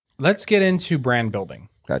let's get into brand building.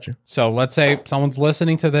 Gotcha. So let's say someone's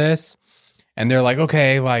listening to this and they're like,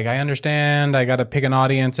 okay, like I understand I got to pick an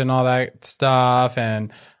audience and all that stuff.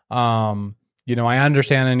 And, I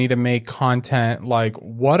understand I need to make content. Like,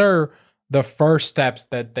 what are the first steps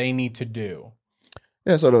that they need to do?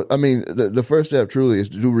 Yeah. So, the first step truly is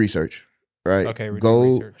to do research, right? Okay.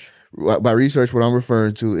 Research. By research, what I'm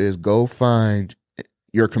referring to is go find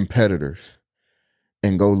your competitors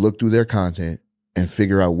and go look through their content and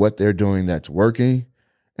figure out what they're doing that's working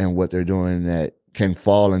and what they're doing that can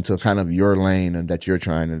fall into kind of your lane and that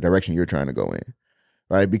the direction you're trying to go in,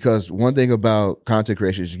 right? Because one thing about content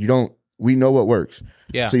creation is we know what works.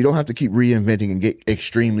 Yeah. So you don't have to keep reinventing and get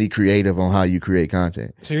extremely creative on how you create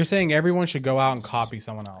content. So you're saying everyone should go out and copy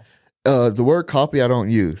someone else? The word copy I don't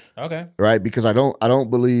use. Okay. Right? Because I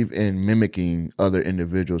don't believe in mimicking other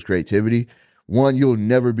individuals' creativity. One, you'll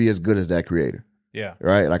never be as good as that creator. Yeah.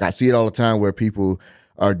 Right? Like I see it all the time where people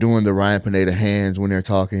are doing the Ryan Pineda hands when they're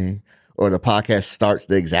talking, or the podcast starts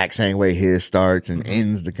the exact same way his starts and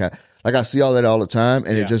ends like I see all that all the time,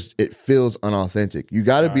 and it feels unauthentic. You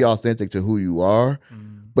got to be authentic to who you are,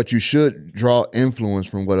 but you should draw influence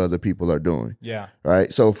from what other people are doing. Yeah.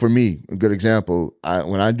 Right. So for me, a good example,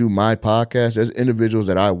 when I do my podcast, there's individuals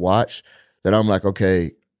that I watch that I'm like,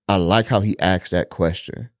 okay, I like how he asked that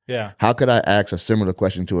question. Yeah. How could I ask a similar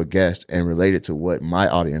question to a guest and relate it to what my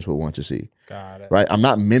audience would want to see? Got it. Right. I'm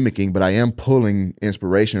not mimicking, but I am pulling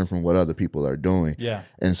inspiration from what other people are doing. Yeah.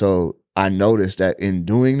 And so I noticed that in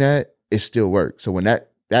doing that, it still worked. So when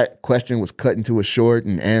that question was cut into a short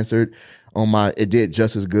and answered it did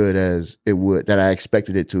just as good as it would that I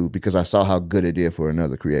expected it to, because I saw how good it did for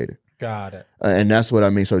another creator. Got it. And that's what I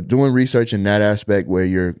mean. So doing research in that aspect where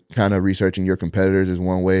you're kind of researching your competitors is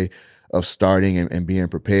one way of starting and being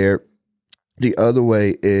prepared. The other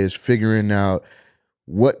way is figuring out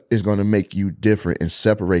what is going to make you different and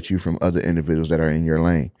separate you from other individuals that are in your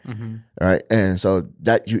lane. Mm-hmm. All right. And so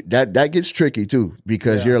that gets tricky too,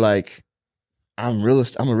 because you're like, I'm a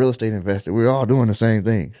real estate investor. We're all doing the same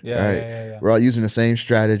things. Yeah, right? yeah. We're all using the same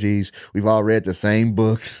strategies. We've all read the same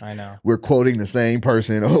books. I know. We're quoting the same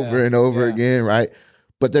person over and over again, right?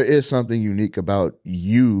 But there is something unique about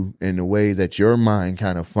you and the way that your mind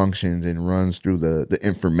kind of functions and runs through the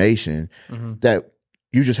information that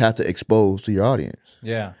you just have to expose to your audience.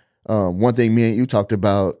 Yeah. One thing me and you talked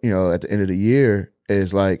about, at the end of the year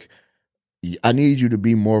is like, I need you to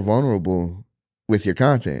be more vulnerable with your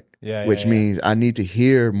content. Which means I need to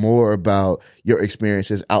hear more about your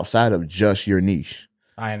experiences outside of just your niche.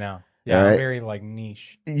 I know. Yeah, right? I'm very like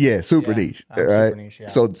niche. Yeah, super niche. I'm right? super niche, yeah.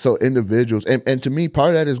 So individuals, and to me, part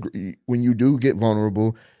of that is when you do get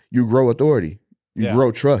vulnerable, you grow authority. You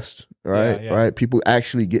grow trust, right? Right. People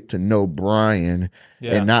actually get to know Brian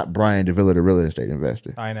and not Brian DeVilla, the real estate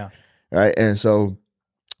investor. I know. Right. And so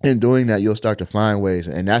in doing that, you'll start to find ways.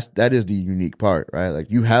 And that is the unique part, right?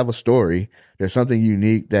 Like you have a story. There's something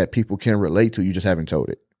unique that people can relate to. You just haven't told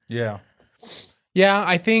it. Yeah. Yeah.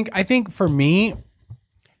 I think for me,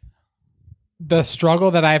 the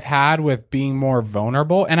struggle that I've had with being more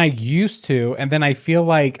vulnerable, and I used to, and then I feel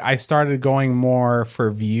like I started going more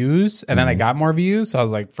for views, and then I got more views. So I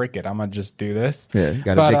was like, frick it, I'm going to just do this. Yeah.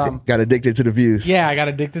 Got addicted to the views. Yeah. I got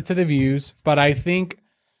addicted to the views, but I think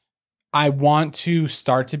I want to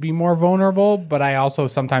start to be more vulnerable, but I also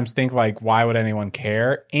sometimes think like, why would anyone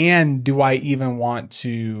care? And do I even want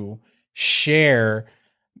to share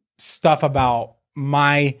stuff about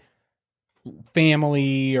my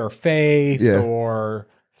family or faith or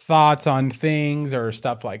thoughts on things or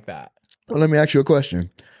stuff like that? Well, let me ask you a question.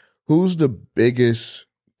 Who's the biggest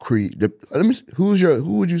who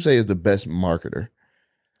would you say is the best marketer?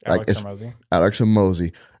 Alex Hormozi. Alex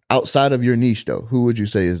Hormozi. Outside of your niche, though, who would you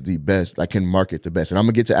say is the best, like can market the best? And I'm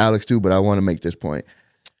going to get to Alex too, but I want to make this point.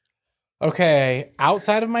 Okay.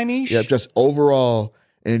 Outside of my niche? Yeah, just overall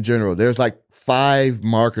in general. There's like 5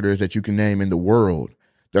 marketers that you can name in the world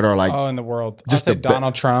that are like. Oh, in the world. Just I'll say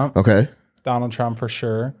Donald Trump. Okay. Donald Trump for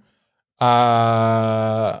sure.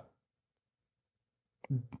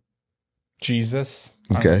 Jesus.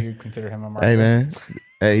 Okay. I don't know if you consider him a marketer. Hey, man.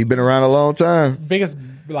 Hey, he's been around a long time. Biggest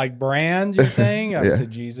like brands you're saying? I would say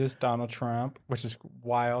Jesus, Donald Trump, which is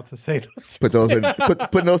wild to say those.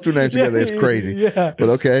 Putting those 2 names together is crazy. Yeah. But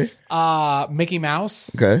okay. Mickey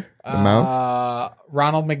Mouse. Okay. The mouse.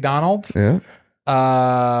 Ronald McDonald. Yeah.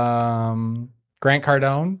 Grant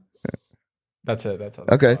Cardone. That's it. That's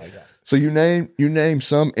okay. all I got. So you name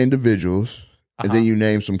some individuals and then you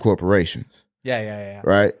name some corporations. Yeah.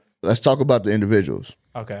 Right? Let's talk about the individuals.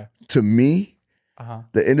 Okay. To me,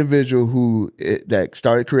 the individual that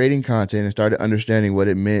started creating content and started understanding what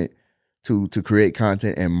it meant to create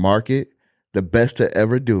content and market the best to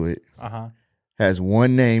ever do it, has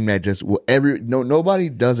one name that just nobody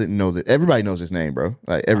doesn't know that. Everybody knows his name, bro.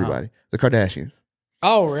 Like everybody, the Kardashians.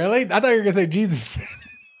 Oh, really? I thought you were gonna say Jesus.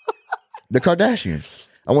 The Kardashians.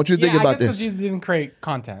 I want you to think about this. Jesus didn't create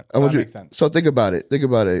content. So that makes sense. So think about it. Think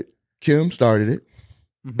about it. Kim started it,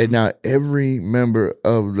 and now every member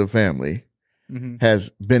of the family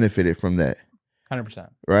has benefited from that. 100%.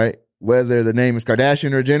 Right? Whether the name is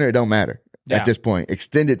Kardashian or Jenner, it don't matter at this point.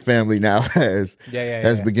 Extended family now has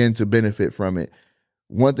begun to benefit from it.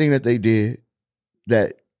 One thing that they did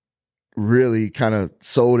that really kind of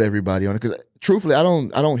sold everybody on it, because truthfully, I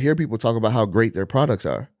don't hear people talk about how great their products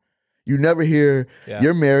are. You never hear,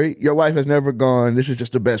 you're married, your wife has never gone, this is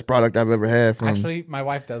just the best product I've ever had from. Actually, my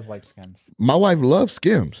wife does like Skims. My wife loves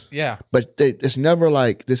Skims. Yeah. But it's never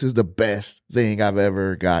like, this is the best thing I've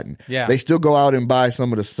ever gotten. Yeah. They still go out and buy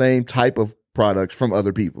some of the same type of products from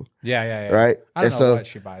other people. Yeah. Right? I don't know what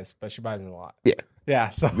she buys, but she buys it a lot. Yeah. Yeah.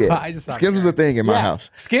 So I just Skims is a thing in my house.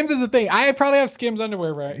 Skims is a thing. I probably have Skims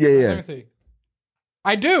underwear, right? Yeah. Let me see.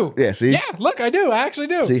 I do. Yeah, see? Yeah, look, I do. I actually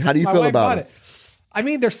do. See, how do you feel about it? I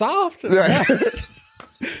mean, they're soft. Right.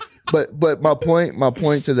 but my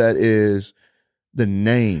point to that is the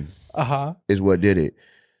name is what did it.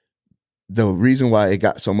 The reason why it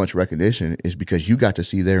got so much recognition is because you got to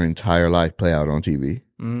see their entire life play out on TV.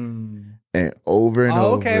 And over and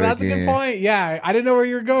over again. Okay, that's a good point. Yeah, I didn't know where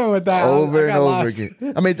you were going with that. Over and over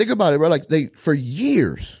again. I mean, think about it, bro. Like for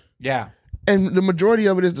years. Yeah. And the majority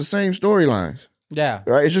of it is the same storylines. Yeah.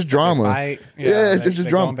 Right? It's just drama. It's just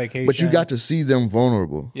drama. But you got to see them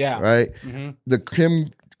vulnerable. Yeah. Right? The Kim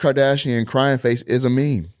Kardashian crying face is a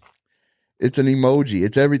meme. It's an emoji.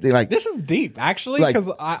 It's everything. Like this is deep, actually, because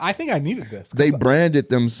I think I needed this. They branded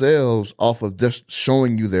themselves off of just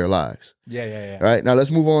showing you their lives. Yeah. Right? Now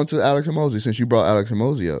let's move on to Alex and Mosey, since you brought Alex and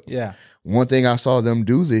Mosey up. Yeah. One thing I saw them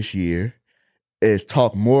do this year is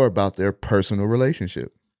talk more about their personal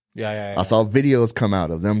relationship. Yeah. I saw videos come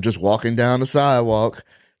out of them just walking down the sidewalk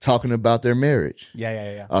talking about their marriage.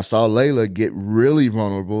 Yeah. I saw Layla get really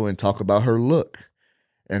vulnerable and talk about her look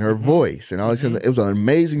and her voice and all this. It was an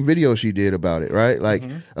amazing video she did about it, right? Like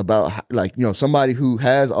about like, you know, somebody who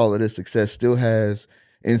has all of this success still has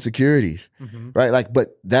insecurities, right? Like,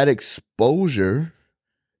 but that exposure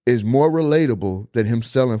is more relatable than him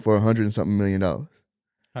selling for $100 and something million.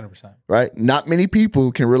 100%. Right? Not many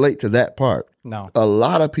people can relate to that part. No. A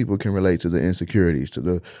lot of people can relate to the insecurities, to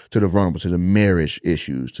the vulnerable, to the marriage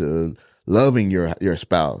issues, to loving your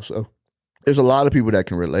spouse. So there's a lot of people that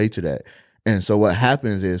can relate to that. And so what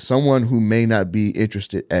happens is someone who may not be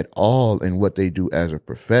interested at all in what they do as a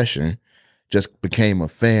profession just became a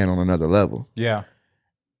fan on another level. Yeah.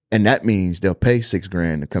 And that means they'll pay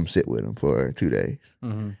 $6,000 to come sit with them for 2 days.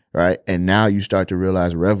 Right. And now you start to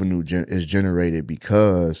realize revenue is generated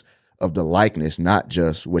because of the likeness, not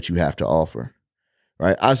just what you have to offer.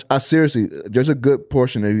 Right. I seriously, there's a good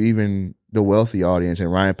portion of even the wealthy audience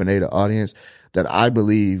and Ryan Pineda audience that I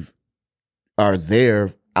believe are there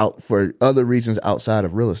out for other reasons outside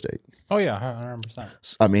of real estate. Oh, yeah.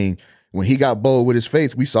 100%. I mean, when he got bold with his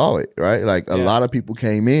faith, we saw it, right? Like a lot of people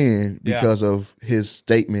came in because of his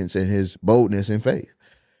statements and his boldness in faith,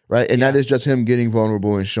 right? And that is just him getting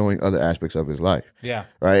vulnerable and showing other aspects of his life. Yeah.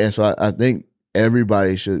 Right. And so I think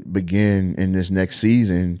everybody should begin in this next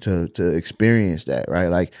season to experience that, right?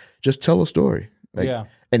 Like just tell a story. Like,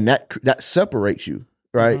 and that separates you,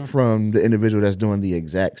 right, from the individual that's doing the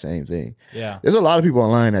exact same thing. Yeah. There's a lot of people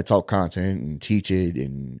online that talk content and teach it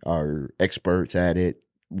and are experts at it.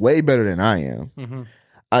 Way better than I am.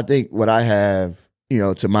 I think what I have, you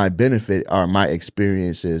know, to my benefit are my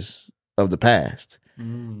experiences of the past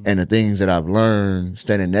and the things that I've learned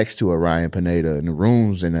standing next to a Ryan Pineda in the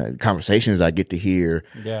rooms and the conversations I get to hear.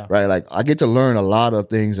 Yeah. Right. Like I get to learn a lot of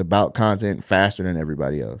things about content faster than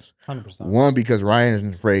everybody else. 100%. One, because Ryan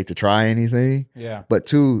isn't afraid to try anything. Yeah. But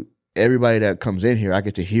two, everybody that comes in here, I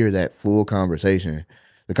get to hear that full conversation.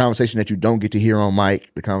 The conversation that you don't get to hear on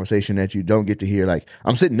mic, the conversation that you don't get to hear. Like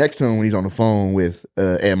I'm sitting next to him when he's on the phone with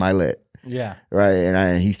Ed Milet. Yeah. Right.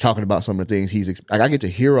 And he's talking about some of the things I get to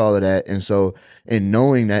hear all of that. And so in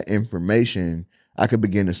knowing that information, I could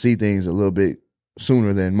begin to see things a little bit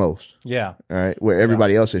sooner than most. Yeah. All right. Where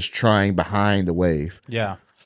everybody else is trying behind the wave. Yeah.